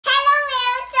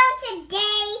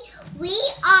We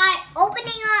are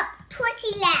opening up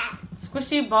Twisty Lab.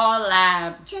 Squishy Ball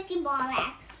Lab. Twisty Ball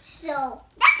Lab. So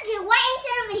let's get right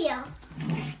into the video.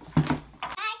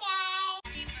 Bye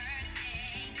guys.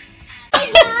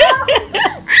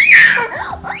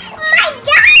 Oh my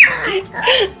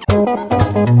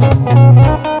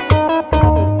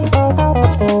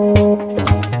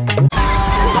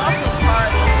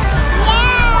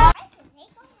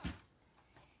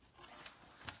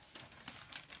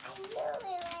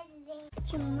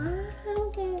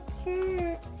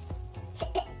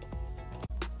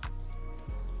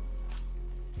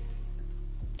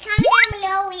Comment down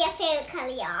below with your favorite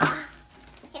color, y'all.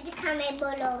 You have to comment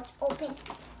below. It's open.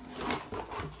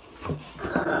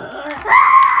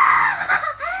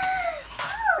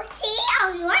 Oh, see, I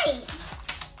was right.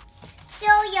 So,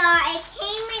 y'all, it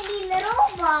came with these little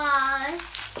balls.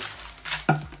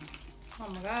 Oh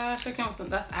my gosh, it comes with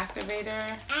that's activator.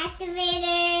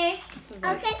 Activator. A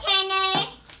container.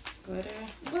 Glitter.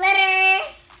 Glitter.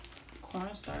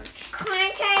 Cornstarch.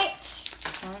 Cornstarch.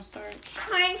 Cornstarch.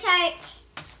 Cornstarch.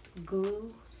 Glue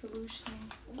solution.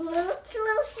 Glue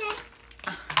solution.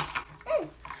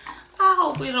 I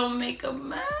hope we don't make a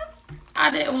mess.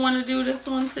 I didn't want to do this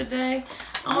one today.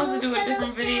 I want to do a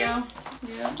different video.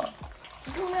 Yeah.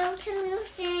 Glue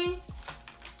solution.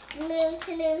 Glue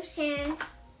solution.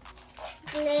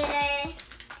 Glitter.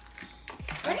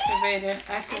 Activator.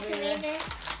 Activator.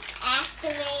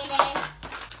 Activator.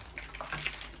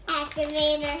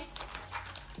 Activator.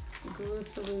 Glue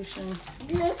solution.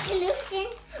 Glue solution.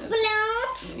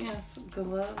 Balloons. Yes,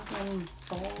 gloves and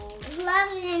balls.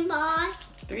 Gloves and balls.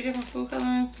 3 different food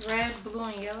colors, red, blue,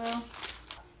 and yellow.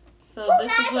 So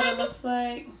this is what it looks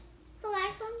like. Who got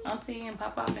it from me? Auntie and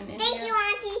Pop in India. Thank you,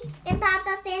 Auntie and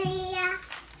Papa in India.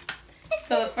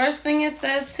 So the first thing it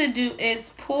says to do is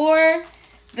pour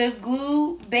the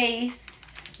glue base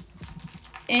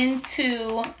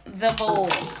into the bowl.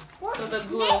 So the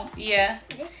glue, yeah.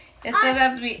 It says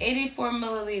that to be 84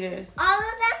 milliliters. All of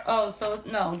them? Oh, so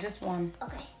no, just one.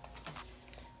 Okay.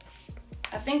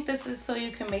 I think this is so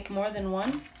you can make more than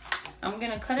one. I'm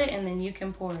gonna cut it and then you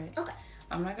can pour it. Okay.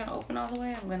 I'm not gonna open all the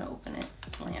way. I'm gonna open it,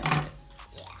 slam it.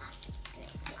 Yeah.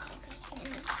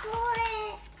 Pour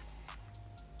it.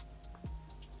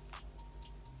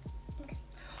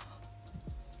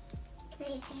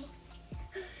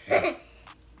 Okay.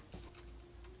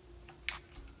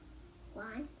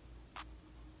 One.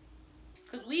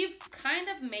 Because we've kind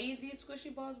of made these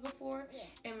squishy balls before. Yeah.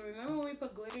 And remember when we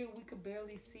put glitter, we could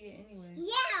barely see it anyway.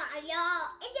 Yeah, y'all.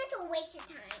 It's just a waste of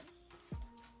time.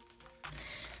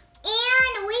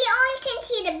 And we only can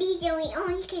see the beads and we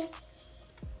only can...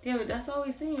 Yeah, that's all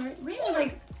we seen, right? We ain't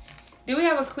like... Do we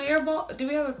have a clear ball? Do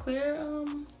we have a clear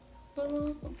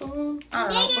balloon? I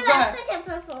don't know. Put the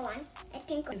purple one. I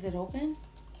think. Is it open?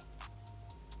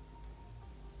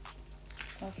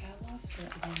 Okay, I lost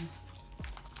it.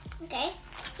 Okay.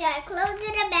 Yeah, I closed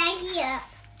the baggie up.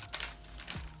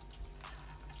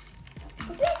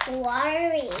 It's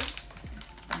watery.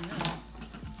 I know.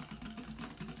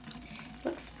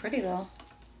 Looks pretty though.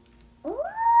 Ooh!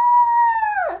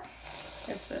 It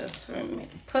says for me.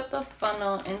 Put the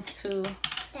funnel into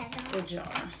the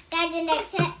jar. That's the next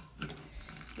step.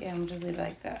 Yeah, I'm just leave it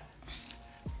like that.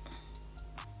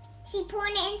 She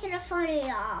pouring it into the funnel,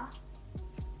 y'all.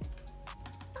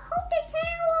 I hope it's not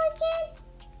working.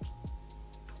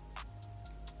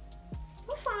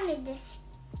 What phone is this?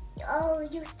 Oh,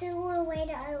 you threw away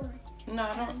the other one. No,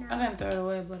 I didn't throw it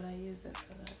away, but I use it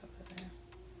for that over there.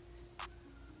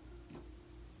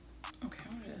 Okay,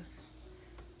 I'm gonna just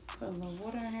put a little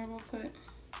water in here real quick.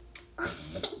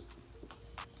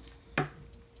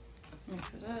 Mix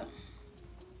it up.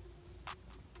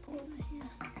 Pour it in here.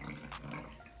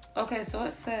 Okay, so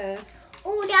it says.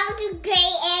 Oh, that was a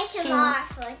great ASMR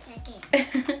for a second.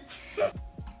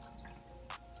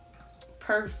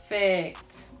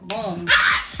 Perfect. Boom.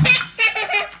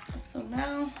 So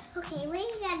now. Okay, what do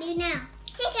you gotta do now?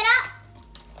 Stick it up.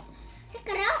 Stick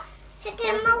it up. Stick it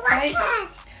in Once my it's tight,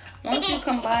 wetpants. once you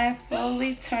combine,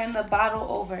 slowly turn the bottle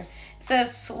over. It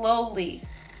says slowly.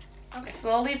 Okay.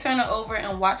 Slowly turn it over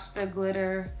and watch the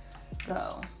glitter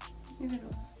go. You can do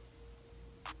it.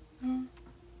 Hmm.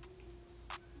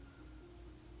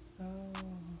 Oh.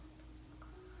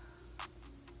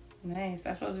 Nice.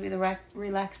 That's supposed to be the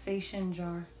relaxation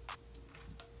jar.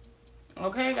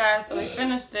 Okay, guys, so we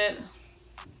finished it.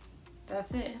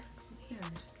 That's it. It looks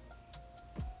weird.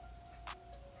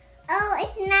 Oh,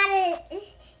 it's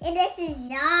not this is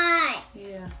not.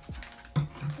 Yeah.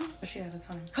 She had a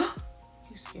time.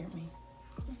 You scared me.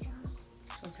 I'm sorry.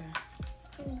 It's okay.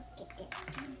 Let me get it.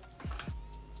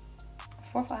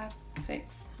 4, 5,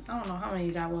 6. I don't know how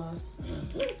many that was.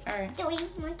 All right. 3,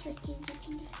 1, 2, 3,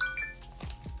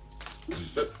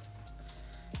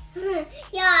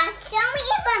 y'all, tell me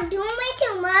if I'm doing way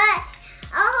too much.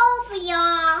 I hope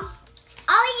y'all.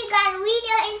 Always you gotta read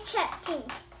the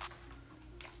instructions.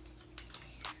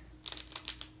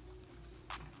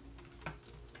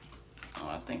 Oh,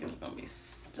 I think it's gonna be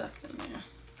stuck in there.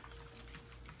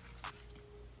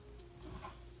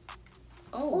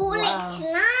 Oh, Ooh, wow. like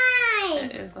slime.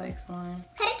 It is like slime.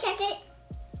 Can I touch it?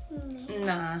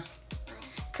 Nah.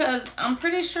 Cause I'm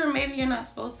pretty sure maybe you're not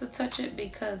supposed to touch it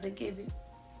because it gave you.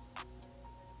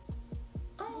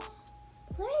 Oh.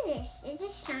 What is this? Is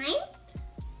this slime?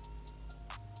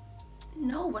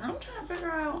 No, but I'm trying to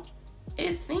figure out.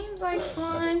 It seems like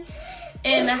slime.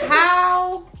 And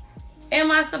how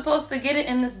am I supposed to get it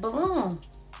in this balloon?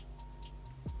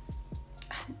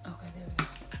 Okay, there we go.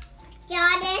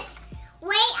 Y'all, this.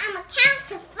 Wait, I'm gonna count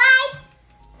to 5.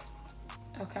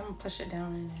 Okay, I'm gonna push it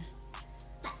down in there.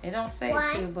 It don't say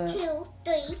 1, to, but 2,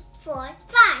 3, 4,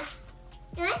 5.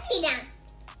 Now let's be down.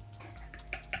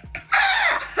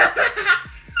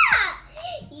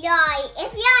 Y'all,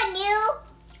 if y'all knew,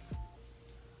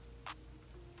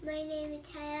 my name is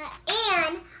Skylah,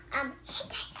 and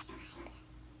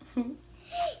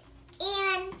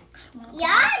and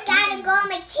y'all gotta go on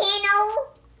my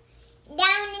channel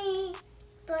down in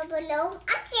below.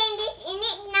 I'm saying this, and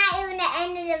it's not even the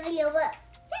end of the video, but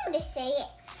I'm just say it.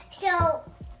 So,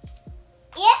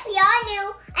 if y'all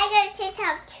knew, I got a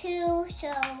TikTok too, so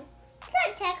you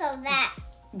gotta check out that.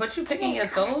 But you picking your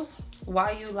toes?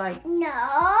 Why you like? No,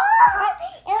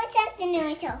 it was something new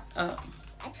I told. Oh.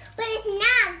 But it's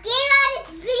not. Give out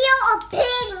this video a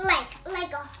big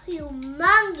like a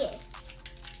humongous.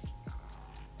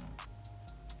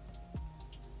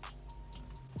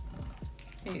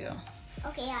 Here you go.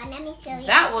 Okay, y'all, let me show you.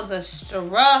 That was a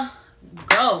struggle.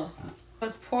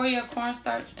 Let's pour your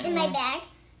cornstarch in my bag.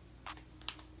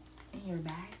 In your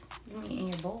bag? You mean in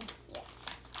your bowl? Yeah.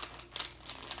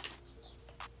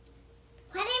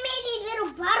 Why they made these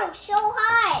little bottles so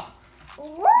hot?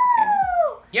 Woo! Okay.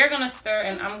 You're gonna stir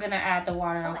and I'm gonna add the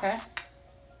water, okay?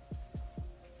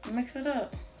 Mix it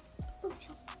up.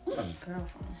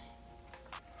 Girlfriend.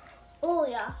 Oh,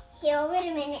 yeah. Here,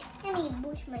 wait a minute. Let me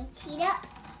boost my teeth up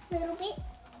a little bit.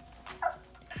 Oh, ow.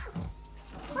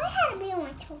 Why had to be on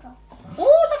my toe though?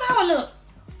 Oh, look how it look.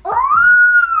 Oh!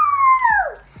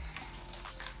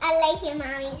 I like it,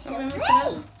 Mommy. It's so Okay,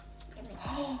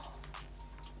 pretty.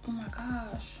 Oh my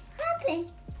gosh. What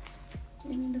happened?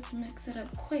 We need to mix it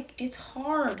up quick. It's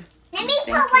hard. Let me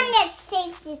put one that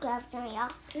safety gloves on,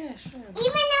 y'all. Yeah, sure. Even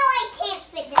though I can't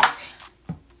fit this.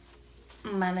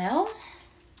 Manel?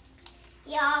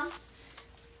 Y'all.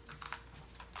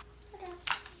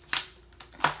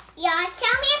 Y'all,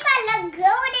 tell me if I look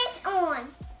good with this on.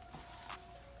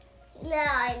 Yeah,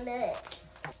 I look.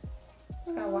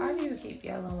 Sky, why do you keep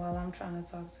yelling while I'm trying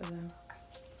to talk to them?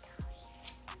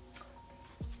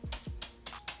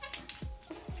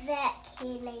 That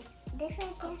kid, like this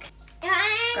right there.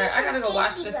 Alright, I gotta go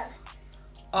wash this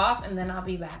off and then I'll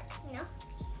be back. No.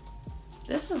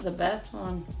 This was the best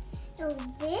one. So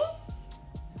this?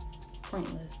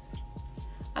 Pointless.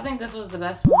 I think this was the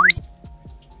best one.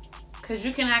 Because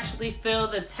you can actually feel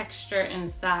the texture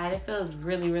inside. It feels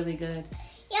really, really good.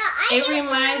 Yeah, It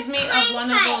reminds me of one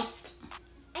of those.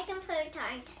 I can put a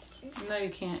tiny tights. No, you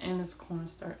can't. And it's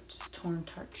cornstarch. Torn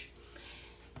tarch.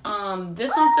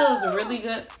 This one feels really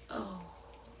good. Oh.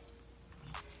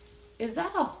 Is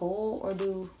that a hole or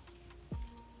do...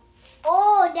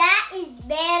 Oh, that is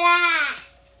better.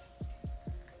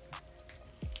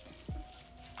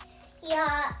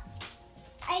 Yeah.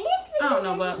 I don't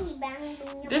know, but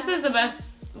this is the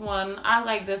best one. I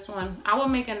like this one. I will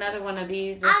make another one of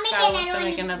these. If Sky wants to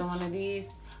make another one of these.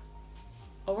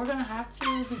 Oh, we're gonna have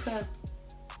to because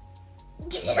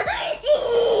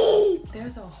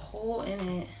there's a hole in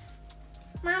it.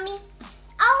 Mommy,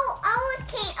 I'll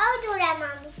do that,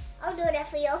 Mommy. I'll do that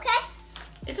for you, okay?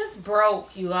 It just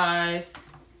broke, you guys.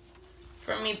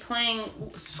 From me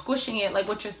squishing it like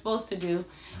what you're supposed to do.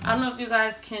 I don't know if you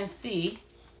guys can see.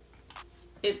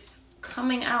 It's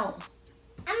coming out.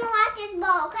 I'm gonna watch this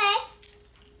ball, okay?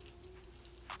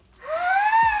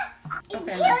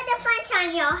 Okay. Here's the fun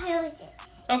time, y'all. Here's it.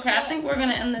 Okay, I think we're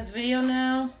gonna end this video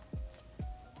now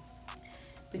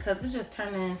because it's just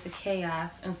turning into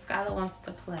chaos and Skylah wants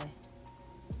to play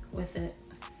with it.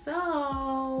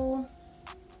 So,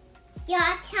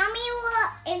 y'all, tell me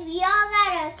if y'all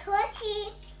got a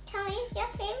Twitchy. Tell me your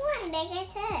favorite one, like I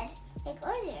said, like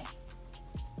earlier.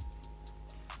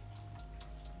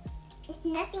 There's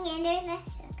nothing in there.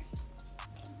 That's okay.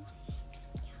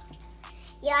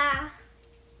 Yeah.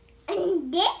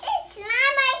 This is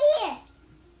slime right here.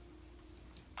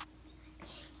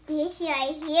 This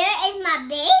right here is my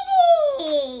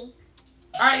baby.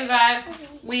 Alright, you guys.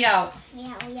 We out. We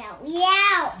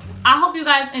out. I hope you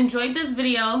guys enjoyed this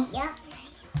video. Yeah.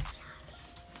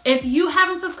 If you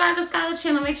haven't subscribed to Skylah's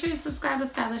channel, make sure you subscribe to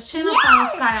Skylah's channel. Yes. Follow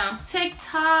Sky on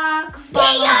TikTok.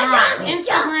 Follow her on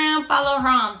Instagram. Follow her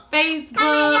on Facebook.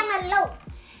 Comment down below.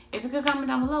 If you could comment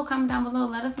down below.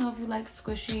 Let us know if you like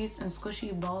squishies and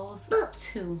squishy balls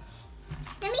too.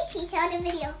 Let me teach y'all the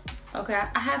video. Okay,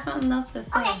 I had something else to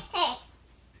say. Okay, hey.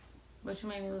 But you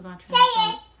made me lose my train of Say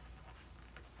thought.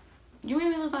 it. You made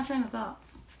me lose my train of thought.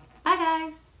 Bye,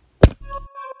 guys.